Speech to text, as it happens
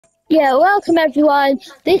Yeah, welcome everyone.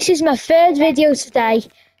 This is my third video today,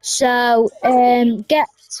 so get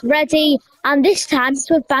ready. And this time it's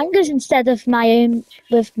with bangers instead of my own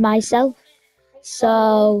with myself.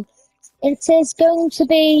 So it is going to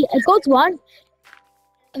be a good one.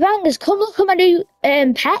 Bangers, come look at my new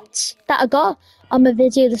pets that I got on my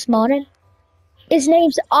video this morning. His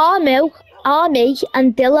name's Army,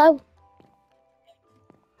 and Dillo.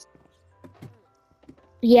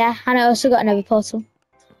 Yeah, and I also got another portal,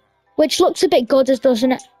 which looks a bit good,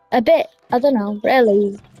 doesn't it? A bit. I don't know,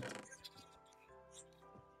 really.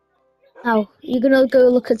 Oh, you're gonna go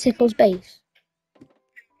look at Tickle's base?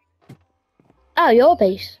 Oh, your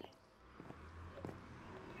base.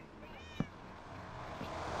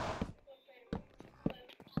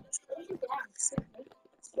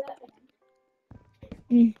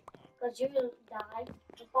 Mm. Because you died,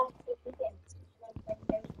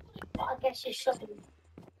 but I guess you're struggling.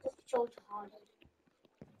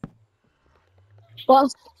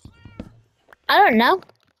 Well, I don't know.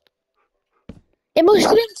 It must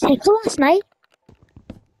have been Tickle last night.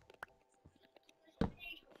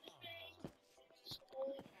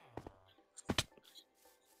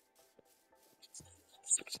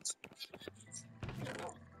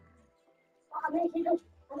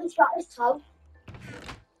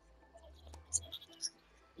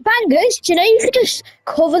 Bangers, do you know you could just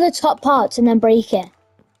cover the top parts and then break it?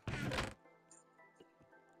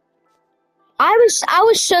 I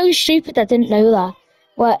was so stupid I didn't know that.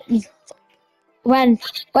 What when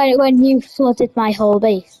you flooded my whole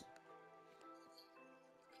base.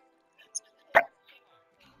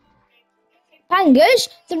 Bangers,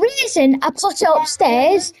 the reason I put it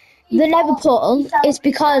upstairs, the Nether portal, is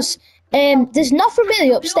because there's nothing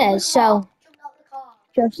really upstairs, so.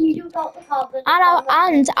 And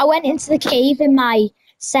I went into the cave in my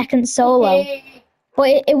second solo, but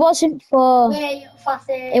it wasn't for.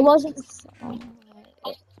 It wasn't.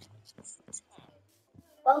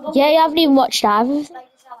 Yeah, you haven't even watched either.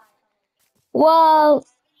 Well,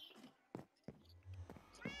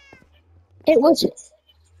 it was.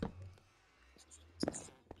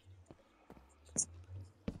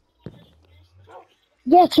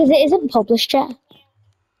 Yeah, because it isn't published yet.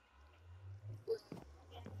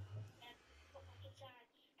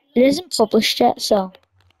 It isn't published yet, so.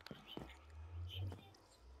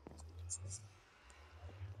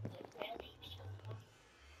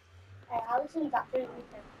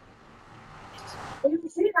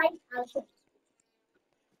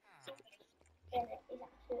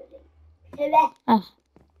 Ah.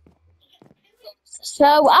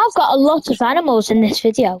 So I've got a lot of animals in this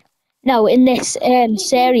video. No, in this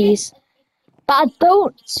series. But I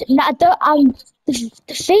don't, the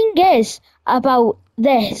thing is about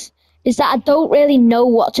this is that I don't really know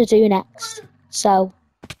what to do next. So.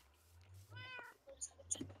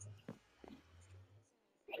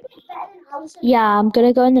 Yeah, I'm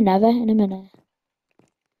gonna go in the Nether in a minute.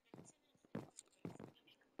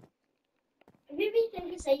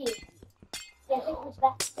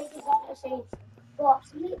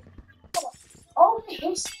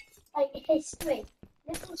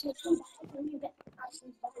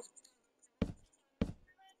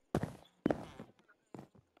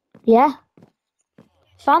 Yeah,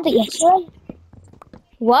 found it yesterday.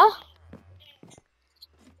 What?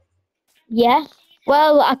 Yeah.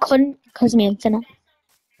 Well, I couldn't because of my internet.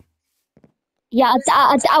 Yeah,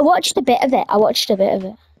 I watched a bit of it. I watched a bit of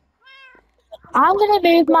it. I'm gonna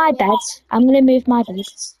move my bed. I'm gonna move my bed.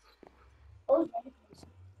 What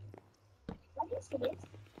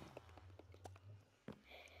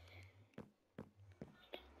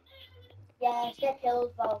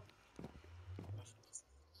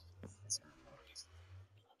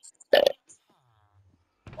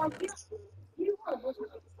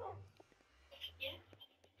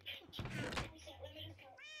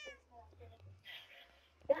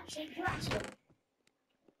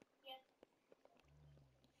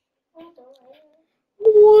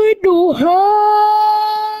the hell?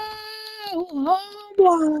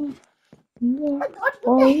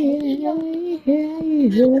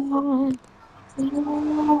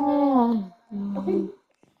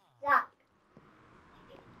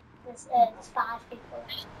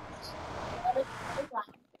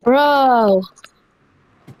 Bro.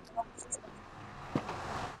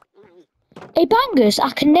 Hey bangers, I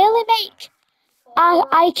can nearly make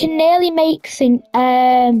I can nearly make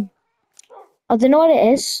I don't know what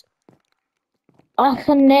it is. I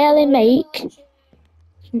can nearly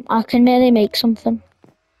make something.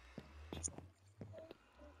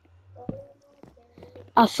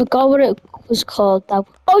 I forgot what it was called though.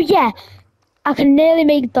 Oh yeah, I can nearly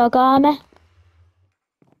make dog armor.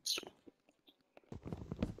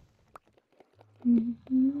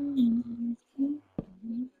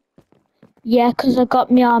 Yeah, 'cause I got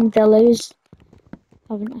my armadillos,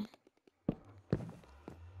 haven't I?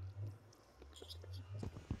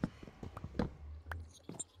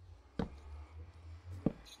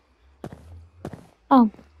 Oh,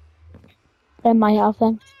 they might have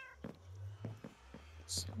them.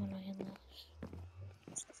 So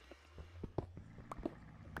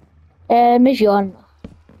annoying. Is your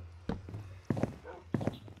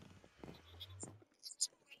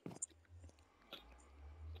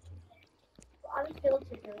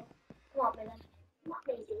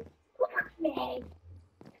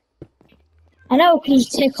I know, 'cause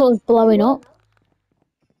Tickle's blowing up.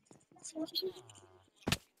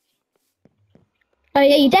 Oh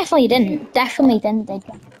yeah, you definitely didn't. Definitely didn't, did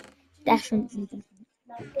you? Definitely didn't.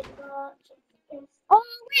 Oh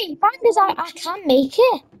wait, Bangers, I can make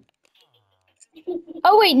it.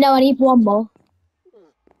 Oh wait, no, I need one more.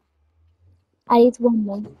 I need one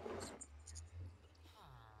more.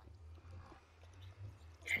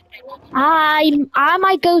 I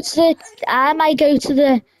might go to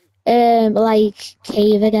the like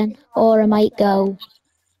cave again, or I might go.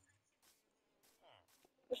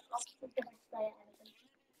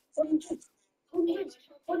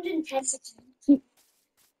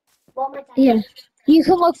 Yeah, you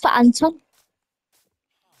can look for Anton,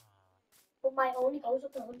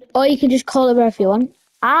 or you can just call it wherever you want.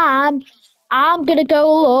 I'm gonna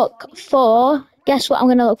go look for. Guess what I'm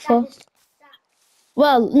gonna look for?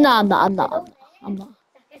 Well, no, I'm not. I'm not. I'm not.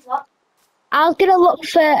 I was gonna look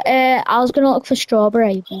for. I was gonna look for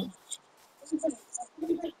strawberry.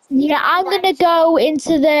 Yeah, I'm gonna go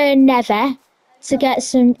into the Nether to get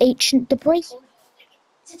some ancient debris.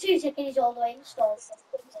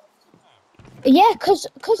 Yeah, cause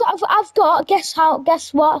I've got guess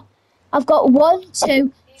what? I've got 1,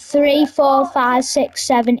 2, 3, 4, 5, 6,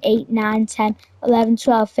 7, 8, 9, 10, 11,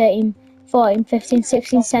 12, 13, 14, 15,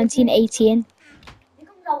 16, 17, 18,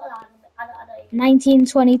 19,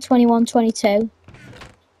 20, 21, 22.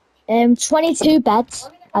 22 beds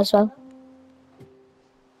as well.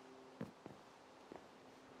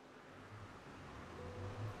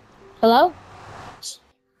 Hello?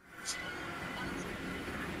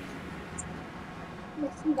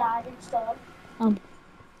 Um,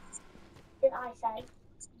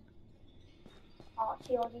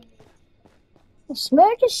 I swear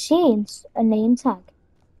I just seen a name tag.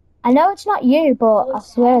 I know it's not you, but I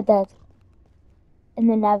swear I did. In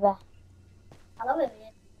the Nether.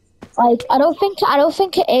 Like I don't think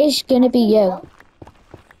it is gonna be you,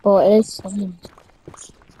 but it is someone.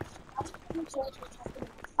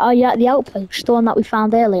 Oh yeah, the outpost, the one that we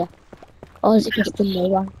found earlier. Or is it just the new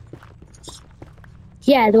one?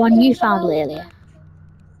 Yeah, the one you found earlier.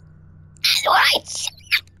 Right.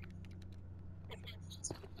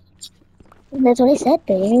 That's what I said,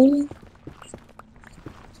 babe.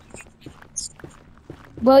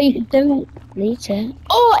 Well, you can do it later.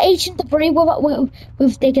 Oh, ancient debris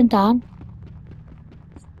with digging down.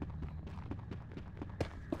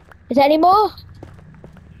 Is there any more?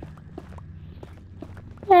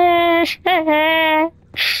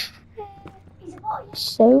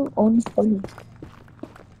 So unfunny.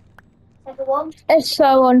 It's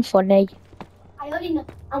so unfunny.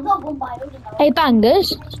 Hey,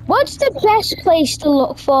 Bangers, what's the best place to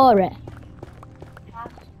look for it?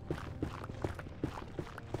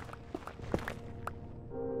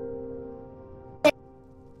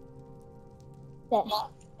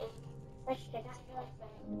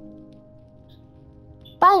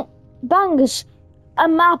 Bangers, a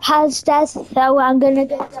map has that, so I'm gonna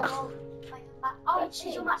go. Oh, is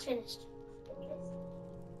your map finished?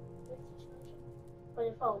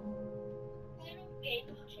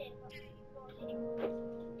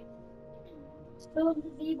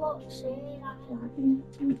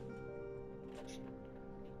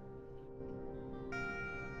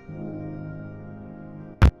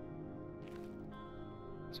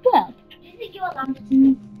 Well.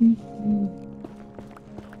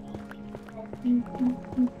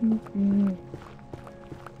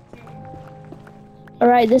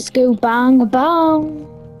 Alright, let's go bang bang.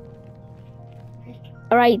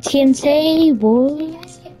 Alright, TNT, boy.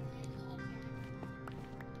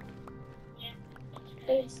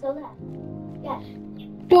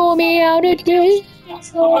 Show me how to do it.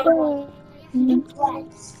 To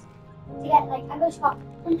get like I go shop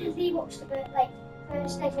 100 V-Bucks to like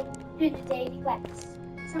first like do the daily quests.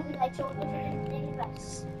 Something like 200 daily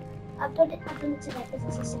quests. I've done it today because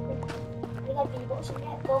it's a secret. You get V-Bucks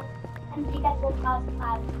and you get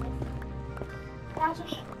 1,500.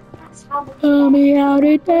 That's how much. Tell me how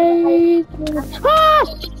to do it. Ah!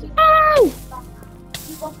 Ow!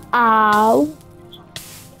 Ow!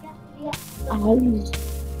 Oh.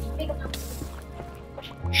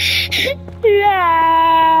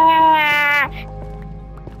 Yeah.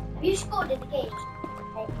 You scored in the game.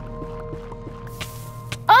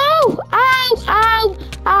 Oh! Ow! Ow!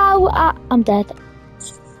 Ow! I'm dead.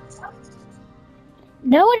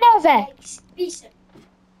 No, never.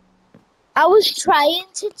 I was trying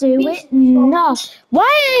to do it. No.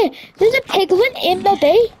 Why? There's a piglin in the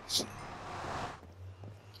base.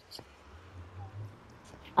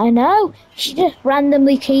 I know. She just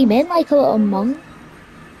randomly came in like a little monk.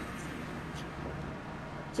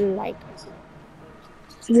 Like,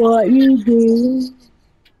 what you do?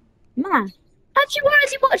 Man, have you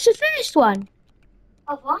already watched the first one?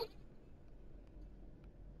 Of what?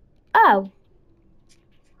 Oh,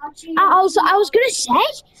 I was gonna say,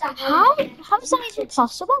 how is that even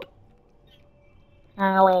possible?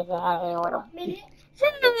 Minute.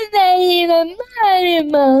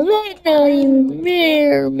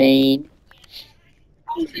 Mermaid.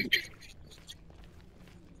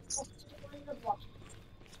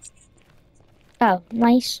 Oh,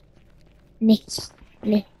 nice. Nicky.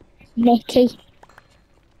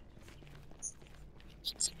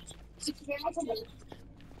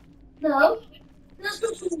 No.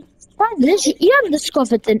 You haven't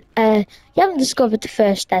discovered the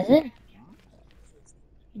first desert.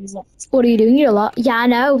 What are you doing? You're a lot. Yeah, I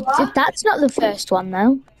know. What? That's not the first one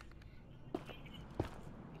though.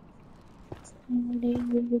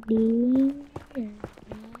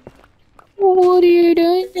 What are you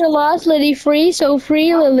doing? You're lost, Lily free, so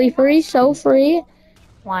free, Lily free, so free.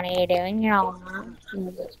 What are you doing? You're lost.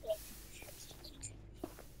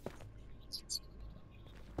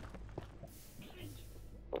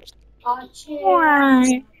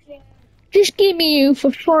 Why? Just give me you for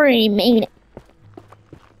free, mate.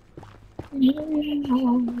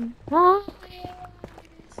 Oh,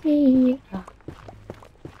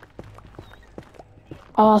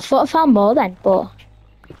 I thought I found more then, but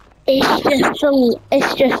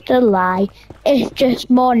it's just a lie. It's just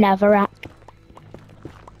more netherrack.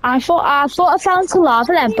 I thought I found some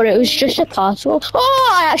lava then, but it was just a castle.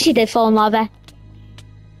 Oh, I actually did fall in lava.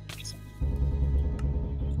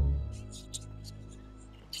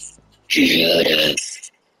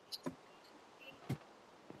 Is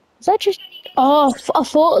that just? Oh, I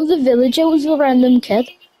thought the villager was a random kid.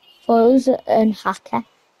 I thought it was a hacker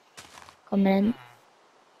coming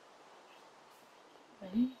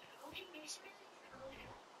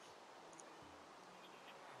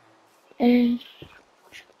in.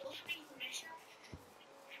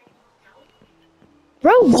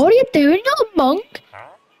 Bro, what are you doing? You're a monk.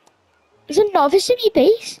 There's a novice in your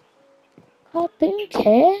base. God, they don't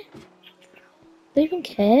care. They don't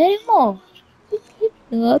care anymore.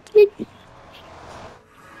 Nothing.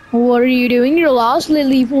 What are you doing? You're lost,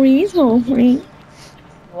 Lily. Please help me.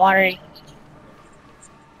 What are you?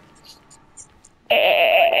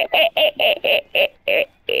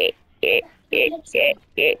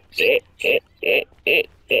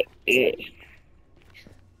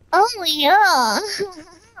 Oh yeah.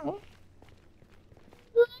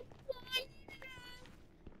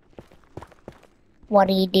 What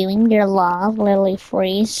are you doing? You're lost, Lily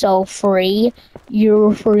free, so free.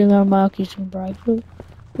 You're free the markets and brightly.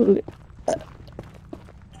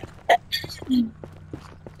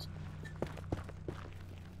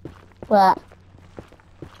 What?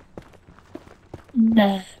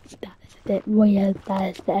 No, that's it. Well,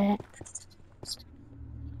 that's it.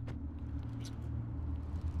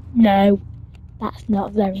 No, that's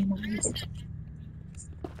not very nice.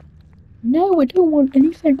 No, I don't want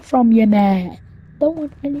anything from you, man. Don't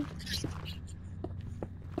want anything.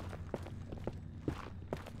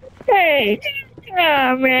 Hey,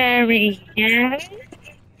 oh, Mary. No,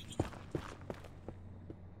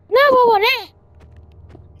 I want it.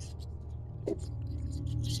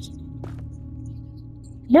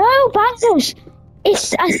 No, Bangles.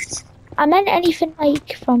 I meant anything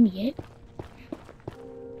like from you.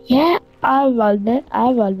 Yeah, I want it. I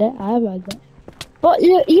want it. I want it. But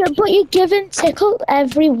you're giving tickle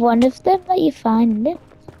every one of them that you find.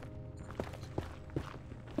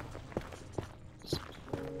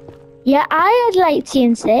 Yeah, I'd like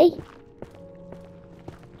TNT.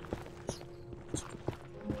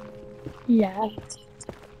 Yeah.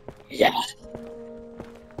 Yeah.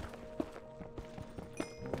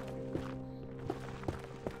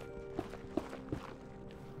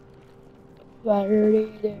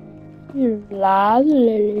 Your last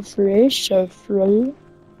lily free, so free.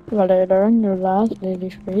 Validator, your last lily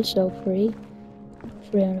free, so free.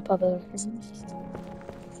 Free on the public.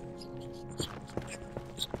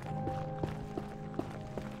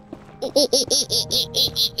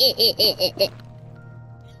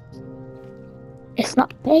 It's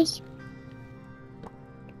not me.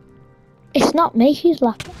 It's not me who's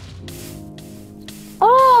laughing.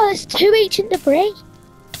 Oh, there's 2 ancient debris.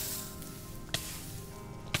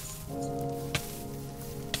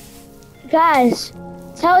 Guys,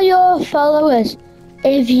 tell your followers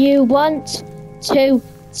if you want to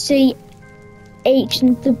see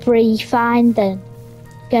ancient debris finding,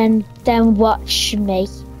 then watch me.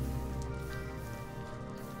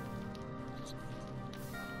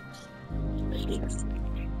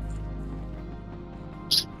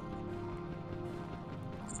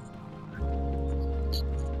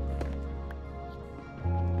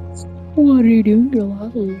 What are you doing? Your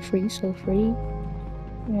level is free, so free. You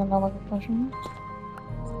know, like a question.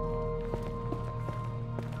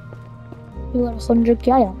 You got 100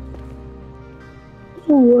 Gaia.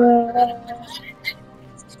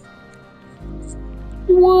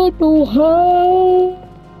 What the hell?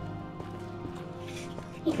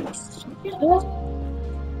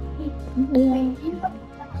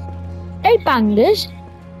 Hey, bangers.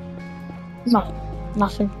 No,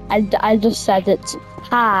 nothing. I just said it.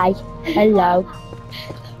 Hi. Hello.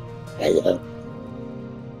 Hello.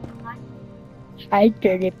 I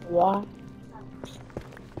did it, boy.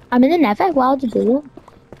 I'm in the Nether. What would you do?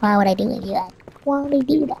 Why would I do it? Why would I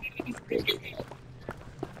do that?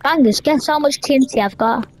 Bangers, guess how much TNT I've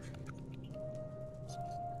got?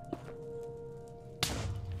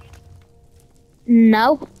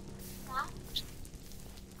 No.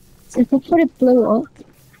 So if I put it blue up.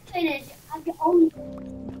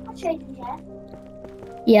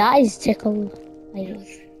 Yeah, he's Tickle. We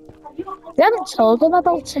haven't told him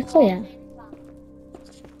about Tickle yet.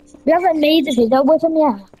 We haven't made a video with him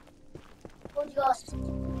yet.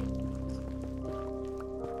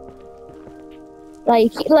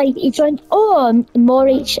 Like he joined. Oh, more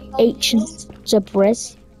ancient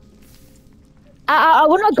debris. I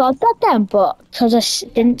wouldn't have got that then, but because I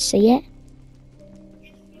didn't see it.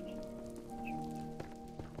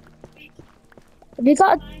 Have you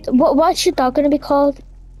got what's your dog gonna be called?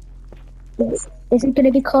 Is it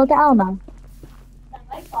gonna be called Alma?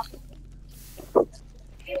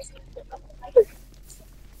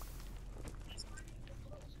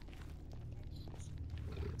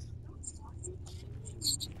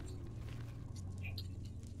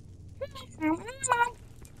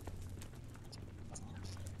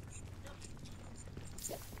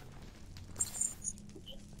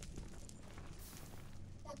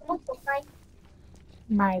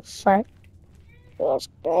 My friend was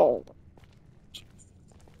dead.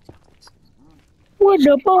 What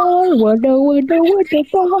the ball? What the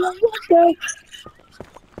ball?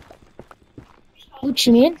 What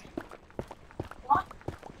you mean?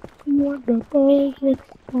 What the ball?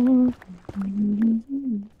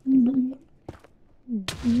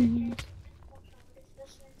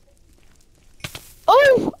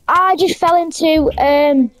 Oh! I just fell into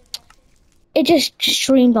it just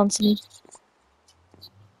streamed onto me.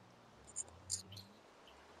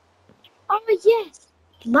 Oh yes,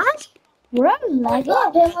 man, bro, like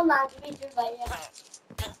yeah.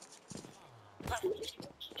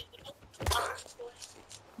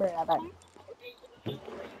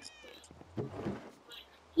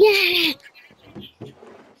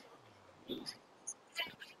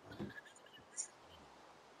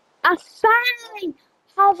 I finally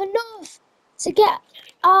have enough to get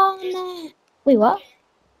on. Wait, what?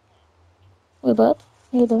 Wait, what?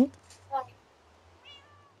 How you doing?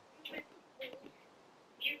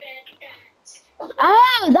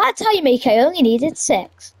 Oh, that's how you make it. I only needed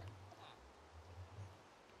 6.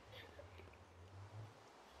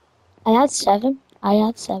 I had 7. I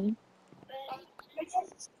had 7.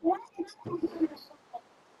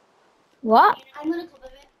 What?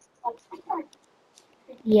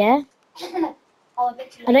 Yeah. I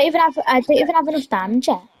don't even have enough damage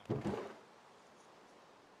yet.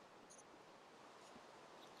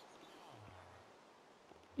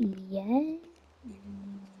 Yeah.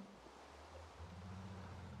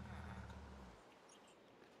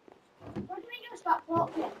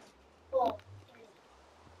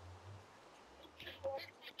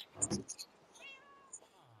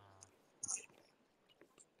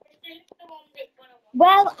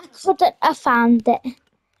 Well, I couldn't have found it.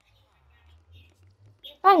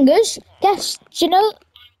 Angus, guess,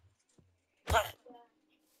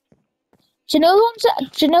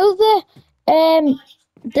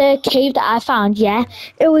 the cave that I found, yeah?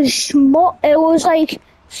 It was small, it was like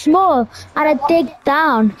small, and I dig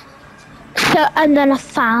down, and then I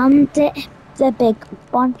found it, the big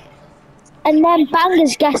one. And then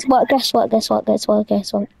bangers, guess what?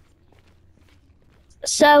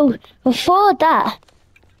 So, before that,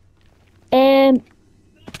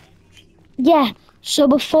 yeah, So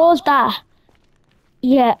before that,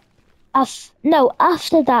 yeah, no,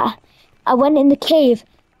 after that, I went in the cave.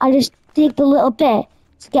 I just digged a little bit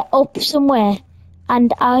to get up somewhere,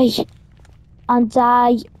 and I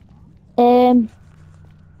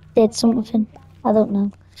did something. I don't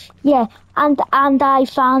know. Yeah, and I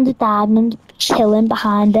found a diamond chilling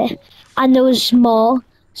behind it, and there was more,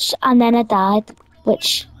 and then I died.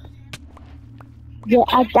 Which yeah,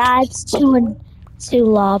 I died to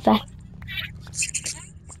lava.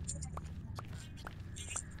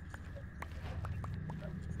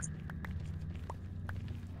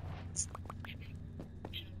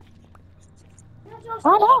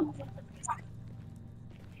 I know.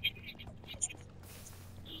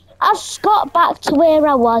 I've got back to where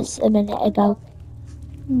I was a minute ago.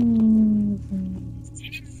 Hmm.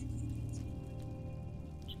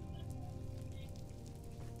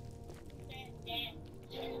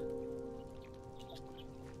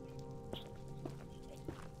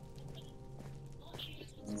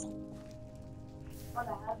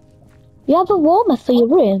 You have a warmer for your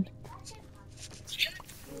room.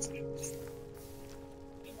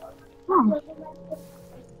 Oh.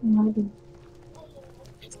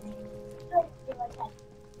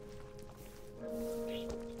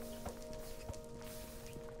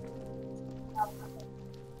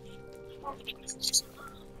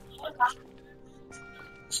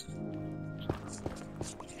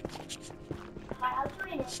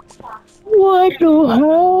 What the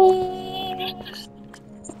hell?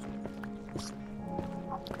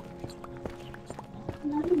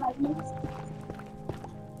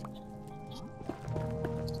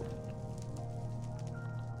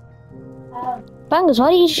 Bangers,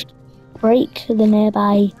 why do you just break the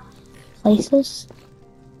nearby places?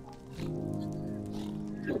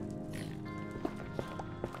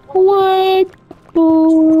 What the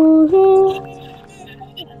hell?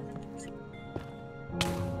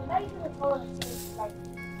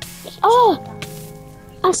 Oh,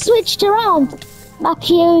 I switched around my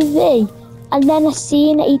POV and then I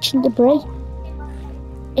seen ancient debris.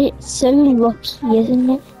 It's so lucky, isn't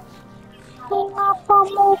it?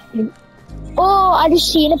 Oh, I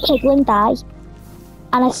just seen a piglin die.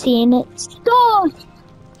 And I seen it. Stop!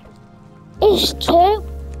 It's two.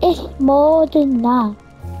 It's more than that.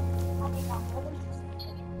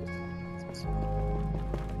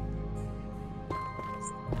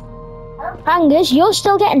 Angus, you're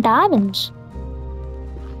still getting diamonds.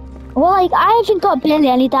 Well, like, I haven't got barely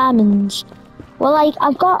any diamonds. Well, like,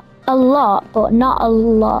 I've got a lot, but not a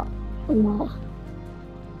lot. A lot.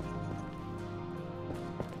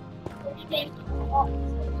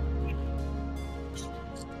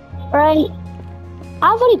 Right.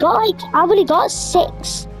 I've only got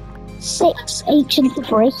six ancient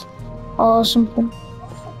debris or something.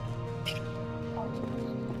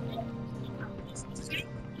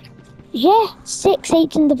 Yeah, 6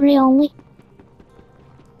 ancient debris only.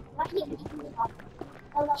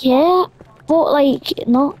 Yeah, but like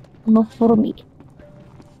not enough for me.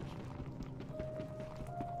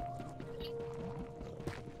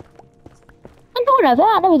 I don't know that.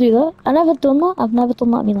 I never do that. I never done that. I've never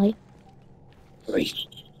done that in my life.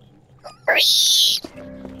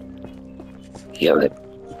 Here,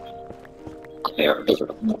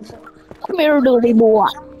 come here, dirty boy.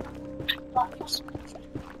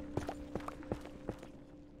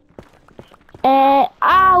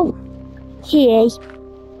 Ow, here.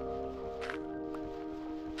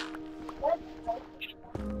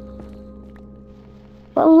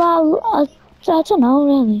 Well, I don't know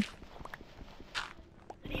really.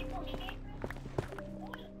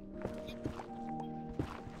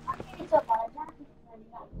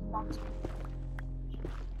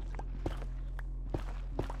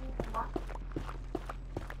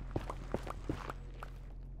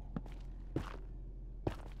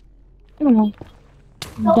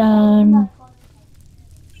 Done.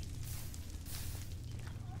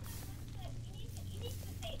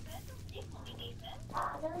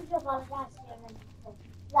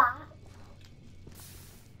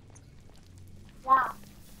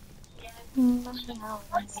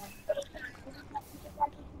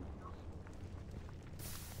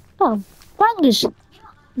 Oh, Bangers,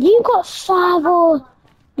 you got 5 or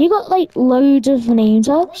you got like loads of name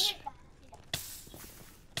tags.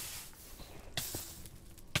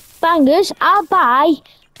 Bangers, I'll buy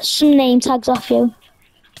some name tags off you.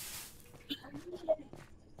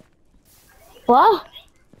 What?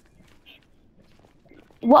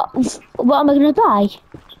 What am I gonna buy?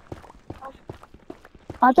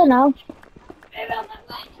 I don't know.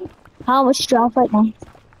 How much do you have right now?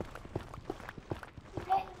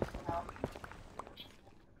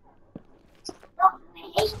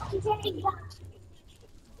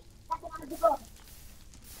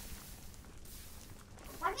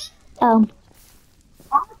 Oh.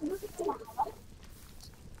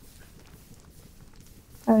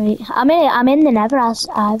 Alright. I'm in the Nether as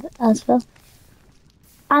well.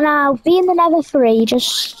 And I'll be in the Nether for ages,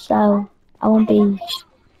 so I won't be.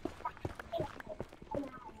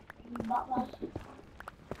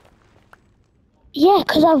 Yeah,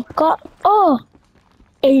 because I've got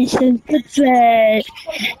instant success.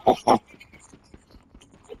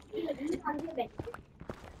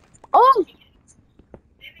 Oh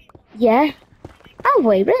yeah. Oh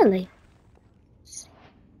wait, really?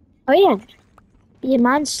 Oh yeah. Yeah,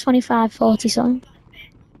 mine's 25, 40 something.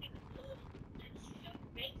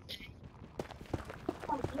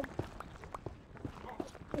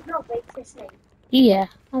 Yeah,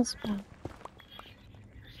 that's fine.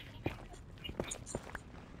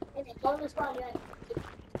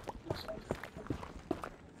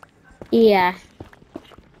 Yeah.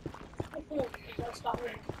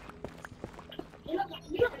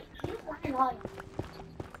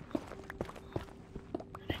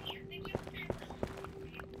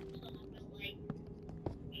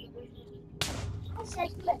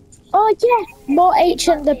 Oh yeah, more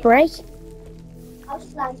ancient debris.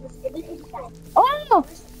 Oh,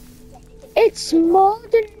 it's more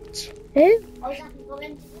than two.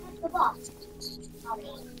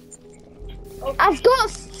 I've got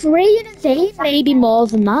three in a day, maybe more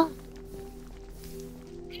than that.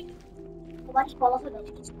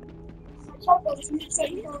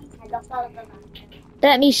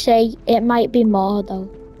 Let me see. It might be more though.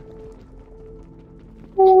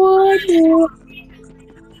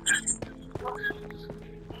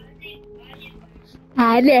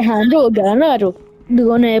 Alejandro Ganaro.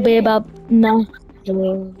 Gonna be about no.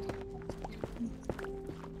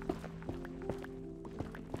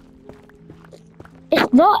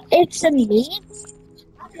 It's not. It's a meme.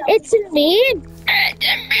 It's a meme.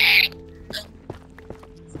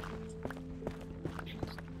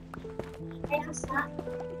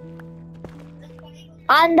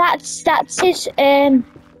 And that's his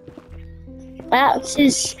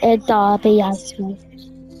derby as well.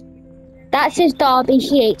 That's his derby.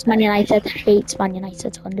 He hates Man United. Hates Man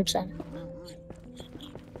United 100%.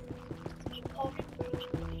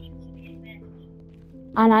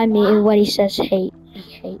 And I mean when he says hate, he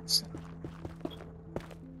hates.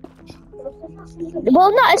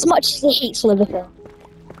 Well, not as much as he hates Liverpool.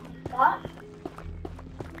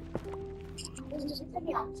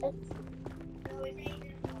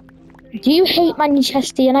 Do you hate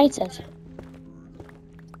Manchester United?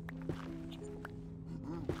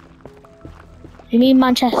 You mean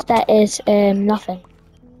Manchester is nothing?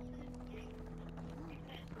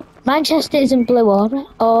 Manchester isn't blue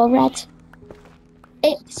or red.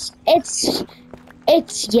 It's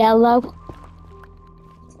yellow.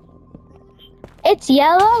 It's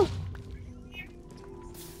yellow.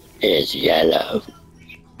 It's yellow.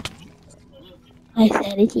 I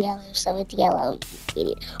said it's yellow, so it's yellow.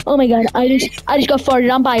 Oh my god! I just got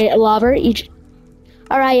farted on by a lava.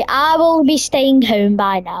 All right, I will be staying home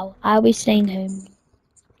by now. I'll be staying home.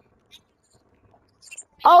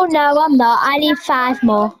 Oh no, I'm not. I need 5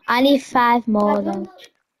 more. I need 5 more though.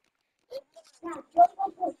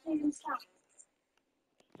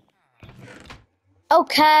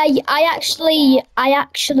 Okay, I actually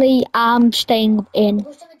am staying in.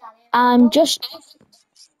 I'm just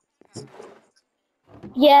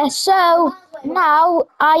yeah. So now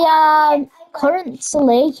I am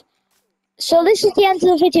currently. So this is the end of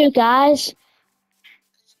the video, guys.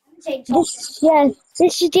 This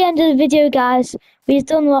is the end of the video, guys. We've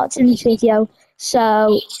done lots in this video,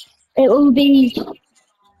 so it will be.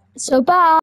 So bye.